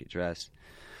down there and get dressed.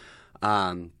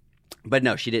 But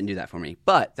no, she didn't do that for me.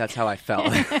 But that's how I felt.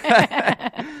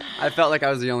 I felt like I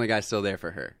was the only guy still there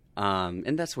for her.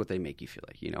 And that's what they make you feel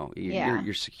like,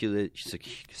 You're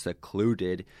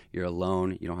secluded. You're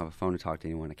alone. You don't have a phone to talk to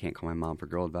anyone. I can't call my mom for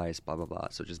girl advice, blah, blah, blah.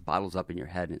 So it just bottles up in your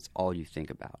head, and it's all you think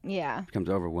about. Yeah. It becomes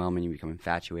overwhelming. You become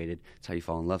infatuated. It's how you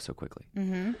fall in love so quickly.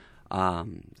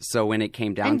 So when it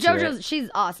came down to JoJo's, she's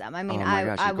awesome. I mean,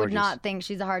 I would not think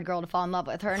she's a hard girl to fall in love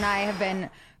with. Her and I have been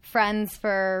friends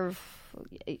for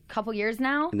a couple years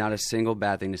now. Not a single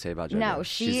bad thing to say about JoJo. No,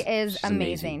 she's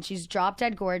amazing. She's drop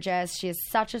dead gorgeous. She is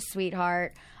such a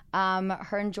sweetheart.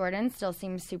 Her and Jordan still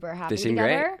seem super happy they seem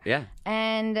together. Great. Yeah.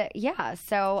 And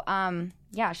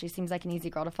she seems like an easy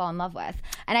girl to fall in love with.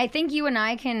 And I think you and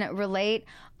I can relate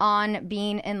on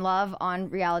being in love on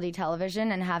reality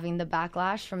television and having the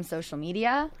backlash from social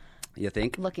media. You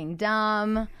think? Looking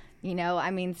dumb.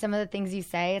 Some of the things you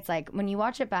say, it's like when you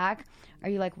watch it back, are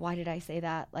you like, why did I say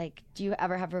that? Like, do you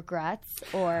ever have regrets?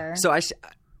 Or So I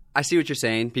see what you're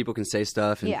saying. People can say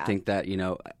stuff and think that,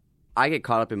 I get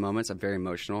caught up in moments. I'm very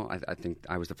emotional. I think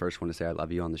I was the first one to say I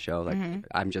love you on the show. Like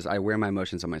I wear my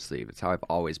emotions on my sleeve. It's how I've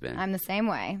always been. I'm the same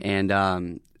way.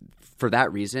 And for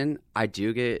that reason, I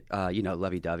do get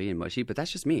lovey-dovey and mushy, but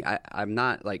that's just me. I'm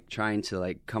not like trying to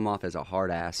like come off as a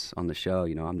hard ass on the show.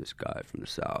 I'm this guy from the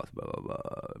South, blah blah blah.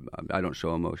 I don't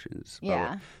show emotions. Blah,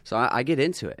 blah. So I get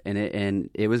into it, and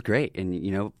it was great.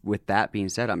 And with that being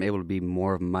said, I'm able to be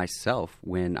more of myself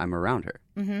when I'm around her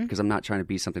because I'm not trying to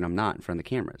be something I'm not in front of the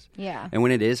cameras. Yeah. And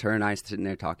when it is her and I sitting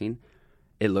there talking,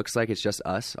 it looks like it's just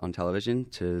us on television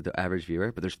to the average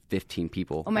viewer, but there's 15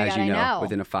 people, as you know,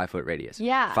 within a 5-foot radius.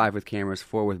 Yeah. 5 with cameras,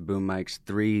 4 with boom mics,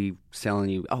 3 selling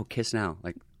you, kiss now,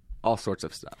 like all sorts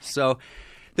of stuff. So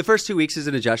the first 2 weeks is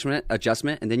an adjustment,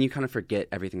 and then you kind of forget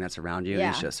everything that's around you, and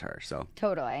it's just her. So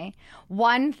totally.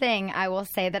 One thing I will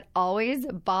say that always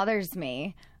bothers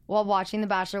me while watching The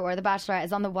Bachelor or The Bachelorette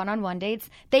is on the one-on-one dates,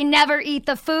 they never eat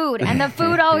the food, and the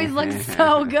food always looks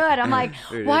so good. I'm like,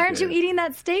 why aren't you eating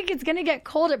that steak? It's going to get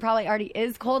cold. It probably already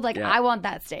is cold. I want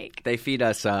that steak. They feed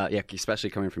us,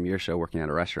 especially coming from your show, working at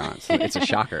a restaurant. So it's a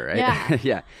shocker, right?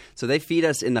 Yeah. So they feed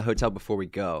us in the hotel before we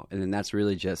go, and then that's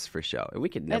really just for show. And we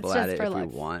could nibble at it if we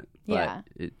want, but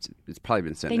it's probably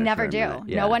been sitting They there never for a do. minute.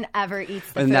 Yeah. No one ever eats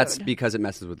the food. And that's because it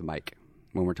messes with the mic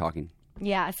when we're talking.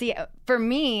 Yeah, see, for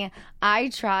me, I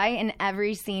try in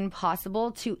every scene possible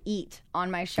to eat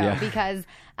on my show because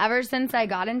ever since I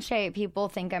got in shape, people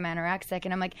think I'm anorexic.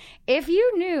 And I'm like, if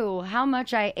you knew how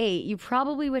much I ate, you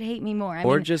probably would hate me more. I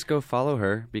mean, just go follow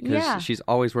her because she's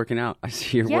always working out. I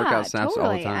see your workout snaps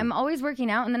all the time. I'm always working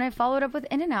out. And then I followed up with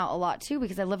In-N-Out a lot, too,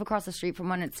 because I live across the street from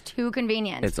one. It's too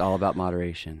convenient. It's all about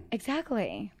moderation.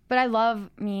 Exactly. But I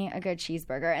love me a good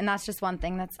cheeseburger. And that's just one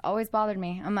thing that's always bothered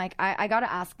me. I'm like, I got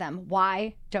to ask them,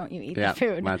 why don't you eat the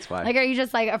food? That's why. Like, are you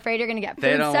just like afraid you're going to get food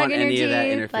they don't stuck want in your any teeth? of that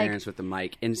interference with the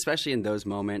mic. And especially in those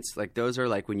moments, like those are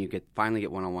like when you finally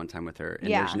get one-on-one time with her. And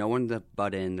there's no one to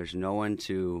butt in. There's no one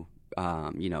to,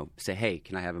 say, hey,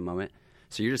 can I have a moment?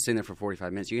 So you're just sitting there for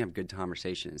 45 minutes. You can have good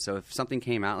conversation. So if something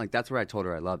came out, like that's where I told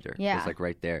her I loved her. Yeah. It was like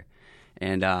right there.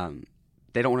 And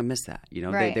they don't want to miss that.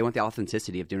 Right. They want the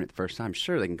authenticity of doing it the first time.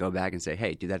 Sure, they can go back and say,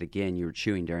 hey, do that again. You were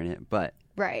chewing during it. But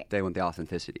they want the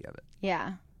authenticity of it.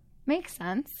 Yeah. Makes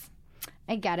sense.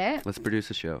 I get it. Let's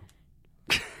produce a show.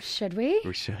 Should we?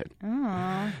 We should.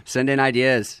 Oh. Send in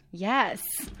ideas. Yes.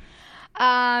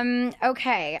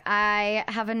 Okay. I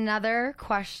have another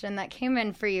question that came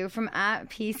in for you from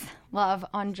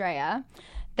 @PeaceLoveAndrea.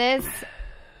 This,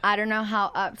 I don't know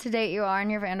how up to date you are in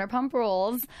your Vanderpump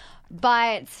Rules,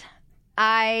 but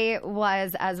I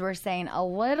was, as we're saying, a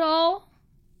little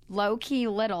low-key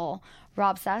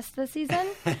Rob-sessed this season.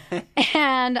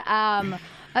 And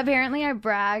apparently I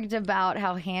bragged about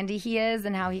how handy he is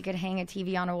and how he could hang a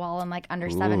TV on a wall in like under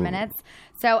 7 minutes.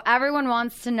 So everyone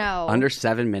wants to know. Under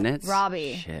 7 minutes?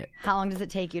 Robbie, Shit. How long does it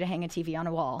take you to hang a TV on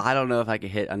a wall? I don't know if I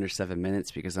could hit under 7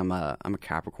 minutes because I'm a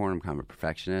Capricorn. I'm kind of a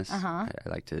perfectionist. Uh-huh. I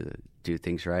like to do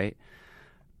things right.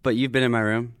 But you've been in my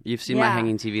room. You've seen my Yeah.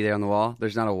 hanging TV there on the wall.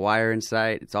 There's not a wire in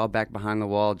sight. It's all back behind the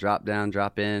wall. Drop down,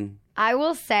 drop in. I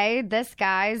will say this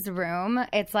guy's room,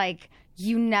 it's like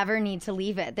you never need to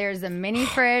leave it. There's a mini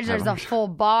fridge. There's a full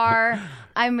bar.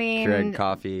 I mean, Keurig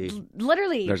coffee.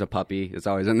 literally. There's a puppy. It's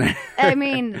always in there. I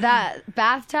mean, that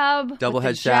bathtub. Double with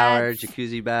head the shower, jets,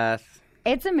 jacuzzi bath.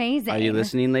 It's amazing. Are you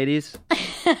listening, ladies?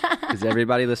 Is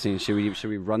everybody listening? Should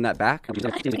we run that back?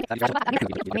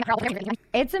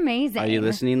 It's amazing. Are you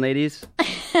listening, ladies?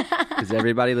 Is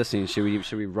everybody listening? Should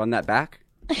we run that back?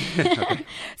 Okay.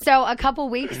 So a couple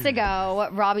weeks ago,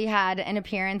 Robby had an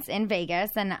appearance in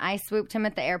Vegas, and I swooped him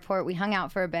at the airport. We hung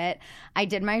out for a bit. I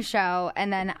did my show,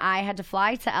 and then I had to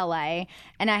fly to LA,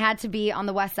 and I had to be on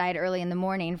the West Side early in the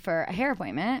morning for a hair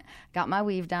appointment. Got my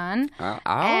weave done,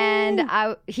 and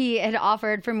he had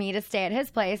offered for me to stay at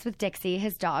his place with Dixie,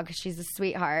 his dog. She's a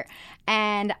sweetheart,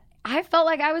 and I felt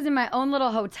like I was in my own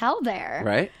little hotel there.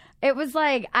 Right? It was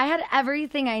like I had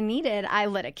everything I needed. I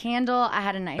lit a candle. I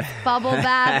had a nice bubble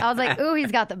bath. I was like, ooh,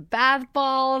 he's got the bath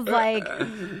balls. Like,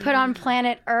 put on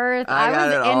planet Earth. I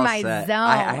was in my zone.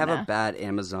 I have a bad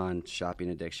Amazon shopping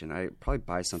addiction. I probably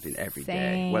buy something every day,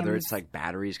 Same. whether it's like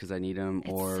batteries because I need them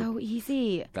or So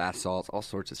easy. bath salts, all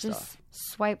sorts of Just stuff.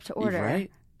 swipe to order. Right?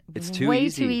 It's too way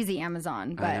easy. too easy,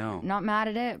 Amazon. I But know. not mad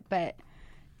at it. But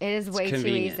it is way too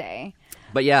convenient. easy.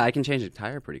 But yeah, I can change a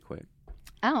tire pretty quick.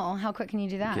 Oh, how quick can you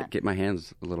do that? Get my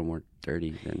hands a little more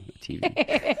dirty than a TV.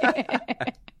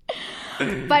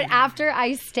 But after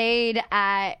I stayed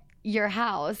at your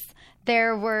house,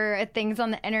 there were things on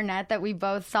the internet that we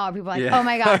both saw. People like, Yeah. oh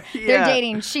my God, they're Yeah.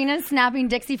 dating. Sheena's snapping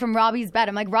Dixie from Robbie's bed.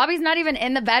 I'm like, Robbie's not even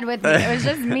in the bed with me. It was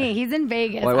just me. He's in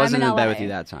Vegas. Well, I wasn't I'm in bed LA. with you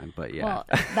that time, but yeah. Well,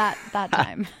 that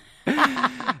time.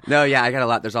 No, yeah, I got a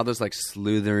lot. There's all those like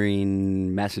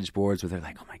sleuthering message boards where they're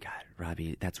like, oh my God,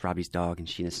 Robbie, that's Robbie's dog and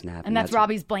Sheena Snap. And that's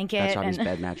Robbie's blanket. That's Robbie's and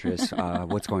bed mattress.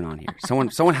 What's going on here? Someone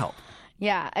help.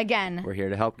 yeah, again, We're here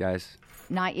to help, guys.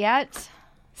 not yet.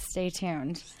 Stay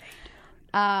tuned.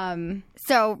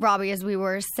 So, Robby, as we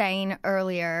were saying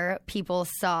earlier, people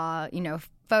saw,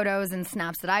 photos and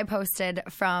snaps that I posted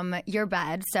from your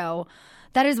bed. So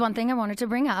that is one thing I wanted to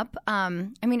bring up.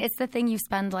 It's the thing you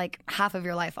spend like half of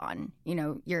your life on.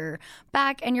 Your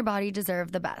back and your body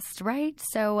deserve the best, right?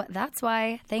 So that's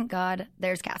why, thank God,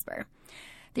 there's Casper.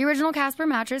 The original Casper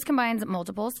mattress combines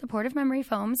multiple supportive memory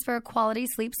foams for a quality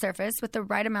sleep surface with the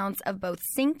right amounts of both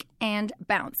sink and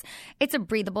bounce. It's a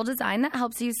breathable design that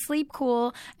helps you sleep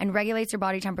cool and regulates your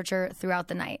body temperature throughout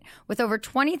the night. With over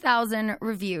 20,000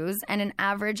 reviews and an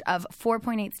average of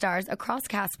 4.8 stars across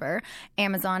Casper,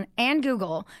 Amazon, and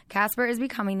Google, Casper is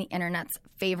becoming the internet's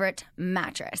favorite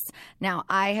mattress. Now,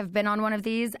 I have been on one of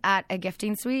these at a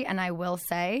gifting suite, and I will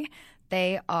say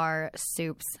they are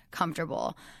soups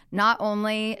comfortable. Not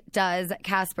only does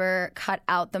Casper cut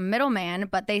out the middleman,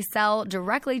 but they sell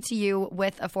directly to you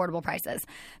with affordable prices.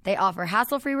 They offer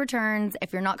hassle-free returns.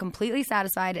 If you're not completely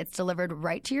satisfied, it's delivered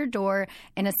right to your door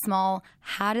in a small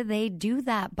 "how do they do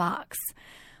that" box.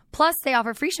 Plus, they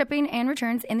offer free shipping and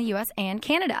returns in the U.S. and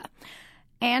Canada.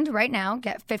 And right now,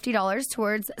 get $50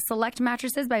 towards select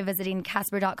mattresses by visiting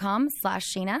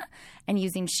Casper.com/Sheena and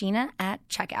using Sheena at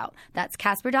checkout. That's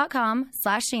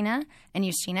Casper.com/Sheena and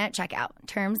use Sheena at checkout.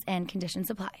 Terms and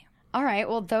conditions apply. All right,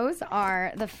 well, those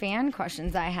are the fan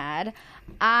questions I had.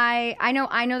 I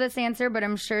know this answer, but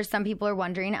I'm sure some people are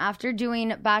wondering, after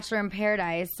doing Bachelor in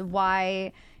Paradise,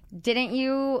 why didn't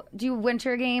you do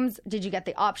Winter Games? Did you get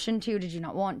the option to? Did you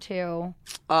not want to?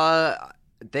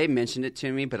 They mentioned it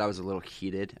to me, but I was a little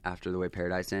heated after the way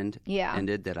Paradise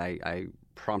ended that I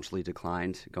promptly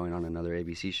declined going on another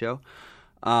ABC show.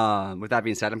 With that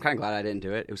being said, I'm kind of glad I didn't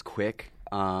do it. It was quick.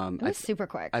 It was super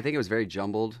quick. I think it was very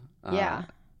jumbled. Yeah.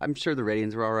 I'm sure the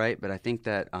ratings were all right, but I think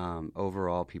that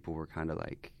overall people were kind of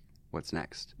like, what's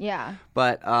next? Yeah.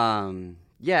 But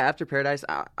after Paradise,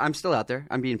 I'm still out there.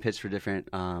 I'm being pitched for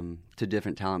different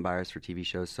talent buyers for TV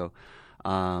shows. So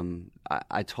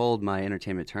I told my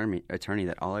entertainment attorney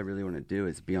that all I really want to do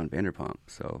is be on Vanderpump.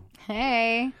 So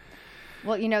hey,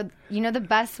 well, you know the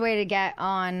best way to get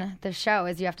on the show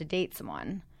is you have to date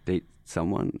someone. Date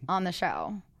someone on the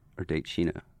show, or date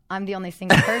Sheena. I'm the only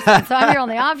single person, so I'm your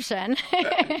only option.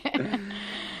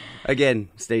 Again,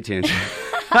 stay tuned.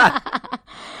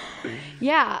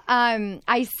 Yeah,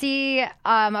 I see.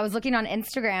 I was looking on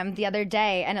Instagram the other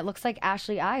day, and it looks like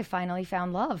Ashley I finally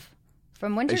found love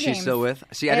from Winter Is Games. she still with?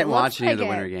 See, I didn't watch any of the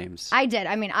Winter Games. I did.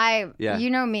 I mean, you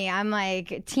know me. I'm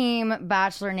like Team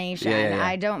Bachelor Nation. Yeah.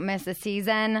 I don't miss a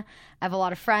season. I have a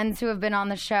lot of friends who have been on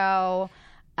the show.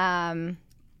 But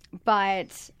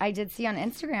I did see on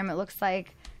Instagram, it looks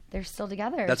like they're still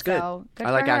together. That's good. So good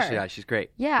I like for her. Ashley. She's great.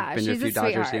 Yeah, Been to a she's few a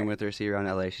Dodgers sweetheart. games with her. See her around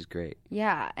LA. She's great.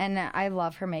 Yeah, and I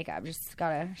love her makeup. Just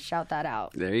gotta shout that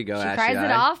out. There you go, She Ashley. cries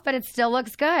it off, but it still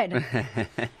looks good.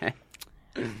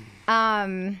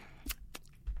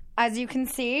 As you can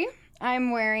see,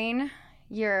 I'm wearing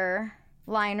your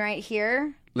line right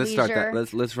here. Let's start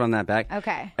that. Let's run that back.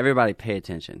 Okay. Everybody, pay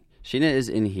attention. Sheena is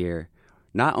in here,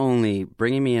 not only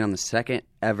bringing me in on the second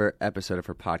ever episode of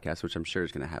her podcast, which I'm sure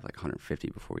is going to have like 150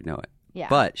 before we know it. Yeah.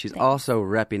 But she's also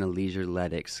repping a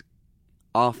Leisurelytics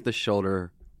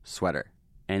off-the-shoulder sweater,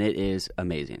 and it is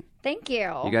amazing. Thank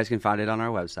you. You guys can find it on our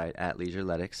website at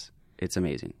Leisurelytics. It's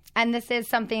amazing. And this is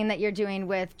something that you're doing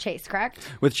with Chase, correct?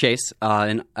 With Chase,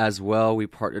 and as well, we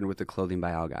partnered with the Clothing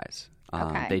by Al guys.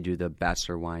 Okay. They do the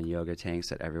Bachelor Wine yoga tanks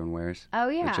that everyone wears. Oh,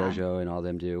 yeah. That JoJo and all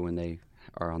them do when they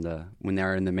are when they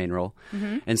are in the main role.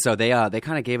 Mm-hmm. And so they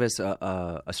kind of gave us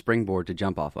a springboard to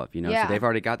jump off of, you know. Yeah. So they've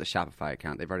already got the Shopify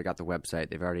account, they've already got the website,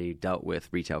 they've already dealt with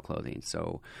retail clothing.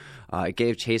 So it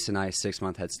gave Chase and I a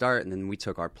 6-month head start, and then we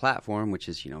took our platform, which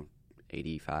is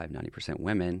 85-90%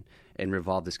 women, and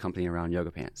revolved this company around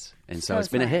yoga pants. And so it's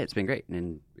been a hit. It's been great.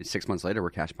 And 6 months later,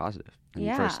 we're cash positive.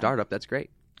 And for a startup, that's great.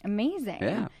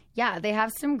 Amazing. Yeah, they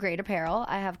have some great apparel.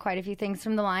 I have quite a few things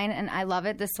from the line, and I love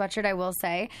it. This sweatshirt, I will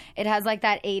say, it has like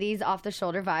that 80s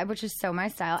off-the-shoulder vibe, which is so my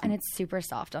style, and it's super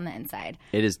soft on the inside.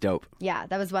 It is dope. Yeah,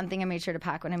 that was one thing I made sure to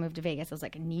pack when I moved to Vegas. I was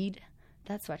like, I need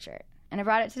that sweatshirt. And I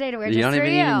brought it today to wear You just don't for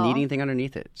even you. need anything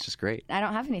underneath it. It's just great. I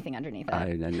don't have anything underneath it.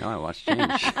 I know. I watched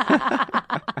change.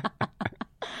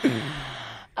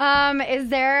 Is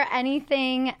there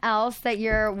anything else that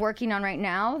you're working on right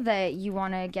now that you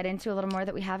want to get into a little more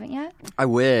that we haven't yet? I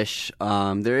wish.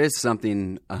 There is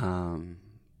something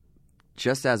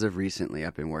just as of recently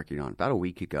I've been working on, about a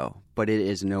week ago, but it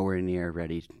is nowhere near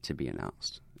ready to be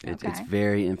announced. It's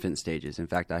very infant stages. In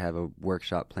fact, I have a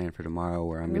workshop planned for tomorrow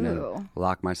where I'm going to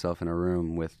lock myself in a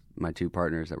room with my 2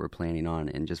 partners that we're planning on,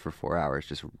 and just for 4 hours,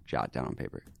 just jot down on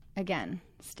paper. Again,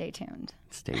 stay tuned.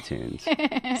 Stay tuned.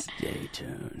 Stay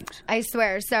tuned. I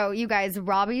swear. So, you guys,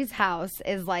 Robby's house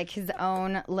is like his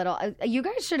own little... you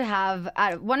guys should have...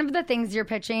 one of the things you're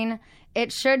pitching,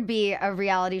 it should be a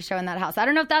reality show in that house. I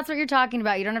don't know if that's what you're talking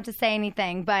about. You don't have to say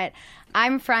anything. But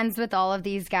I'm friends with all of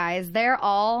these guys. They're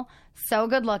all so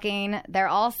good looking. They're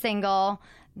all single.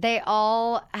 They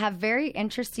all have very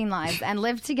interesting lives and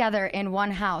live together in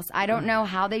one house. I don't know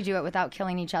how they do it without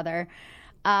killing each other.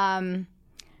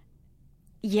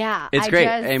 Yeah, it's great,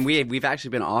 and we've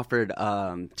actually been offered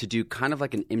to do kind of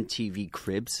like an MTV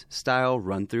Cribs style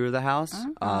run through of the house.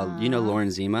 You know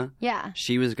Lauren Zima? Yeah,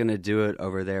 she was going to do it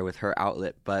over there with her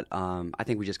outlet, but I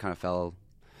think we just kind of fell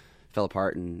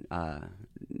apart and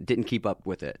didn't keep up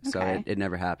with it, so it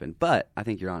never happened. But I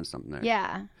think you're on something there.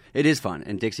 Yeah. It is fun,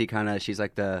 and Dixie she's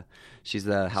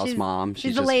the house mom.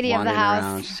 She's the just lady of the house.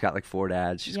 Around. She's got like 4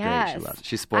 dads. She's great. She loves it.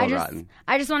 She's spoiled rotten.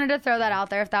 I just wanted to throw that out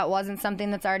there. If that wasn't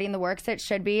something that's already in the works, it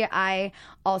should be. I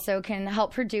also can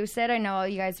help produce it. I know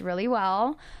you guys really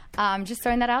well. Just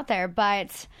throwing that out there.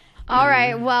 But all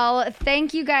right, well,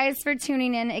 thank you guys for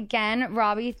tuning in again.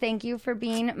 Robby, thank you for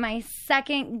being my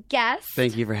second guest.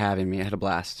 Thank you for having me. I had a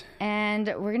blast. And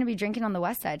we're going to be drinking on the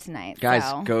West Side tonight. Guys,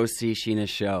 go see Sheena's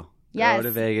show. Yes. Go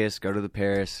to Vegas, go to the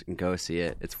Paris, and go see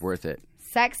it. It's worth it.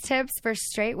 Sex tips for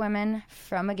straight women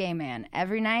from a gay man.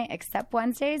 Every night except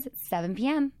Wednesdays at 7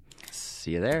 p.m.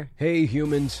 See you there. Hey,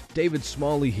 humans. David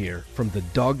Smalley here from the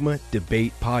Dogma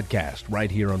Debate Podcast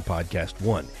right here on Podcast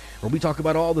One, where we talk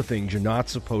about all the things you're not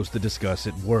supposed to discuss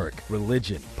at work: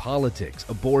 religion, politics,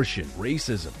 abortion,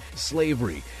 racism,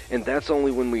 slavery, and that's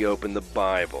only when we open the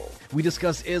Bible. We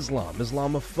discuss Islam,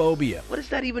 Islamophobia. What does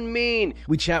that even mean?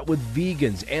 We chat with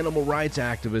vegans, animal rights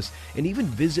activists, and even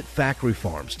visit factory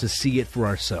farms to see it for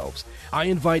ourselves. I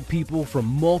invite people from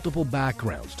multiple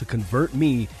backgrounds to convert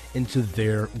me into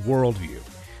their worldview.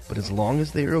 But as long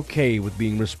as they're okay with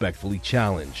being respectfully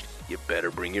challenged, you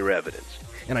better bring your evidence.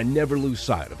 And I never lose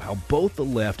sight of how both the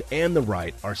left and the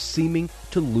right are seeming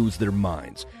to lose their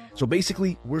minds. So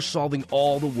basically, we're solving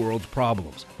all the world's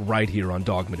problems right here on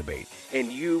Dogma Debate. And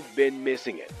you've been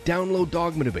missing it. Download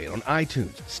Dogma Debate on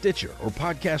iTunes, Stitcher, or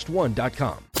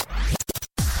PodcastOne.com.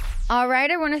 All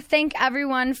right, I want to thank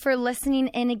everyone for listening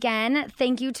in again.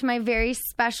 Thank you to my very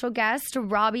special guest,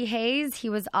 Robby Hayes. He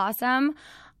was awesome.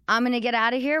 I'm going to get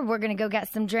out of here. We're going to go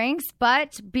get some drinks.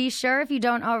 But be sure, if you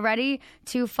don't already,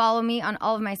 to follow me on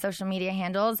all of my social media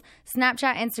handles.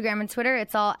 Snapchat, Instagram, and Twitter.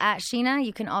 It's all at Sheena.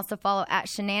 You can also follow at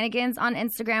Shenanigans on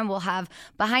Instagram. We'll have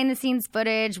behind-the-scenes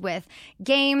footage with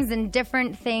games and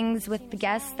different things with the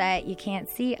guests that you can't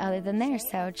see other than there.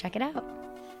 So check it out.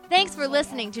 Thanks for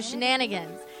listening to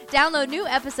Shenanigans. Download new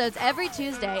episodes every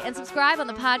Tuesday and subscribe on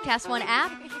the Podcast One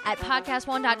app, at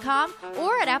podcastone.com,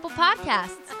 or at Apple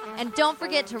Podcasts. And don't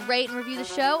forget to rate and review the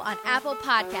show on Apple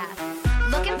Podcasts.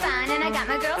 Looking fine and I got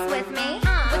my girls with me.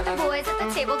 With the boys at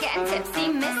the table getting tipsy.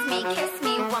 Miss me, kiss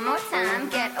me one more time.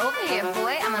 Get over here,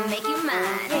 boy, I'ma make you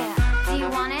mine. Yeah. Do you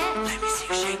want it?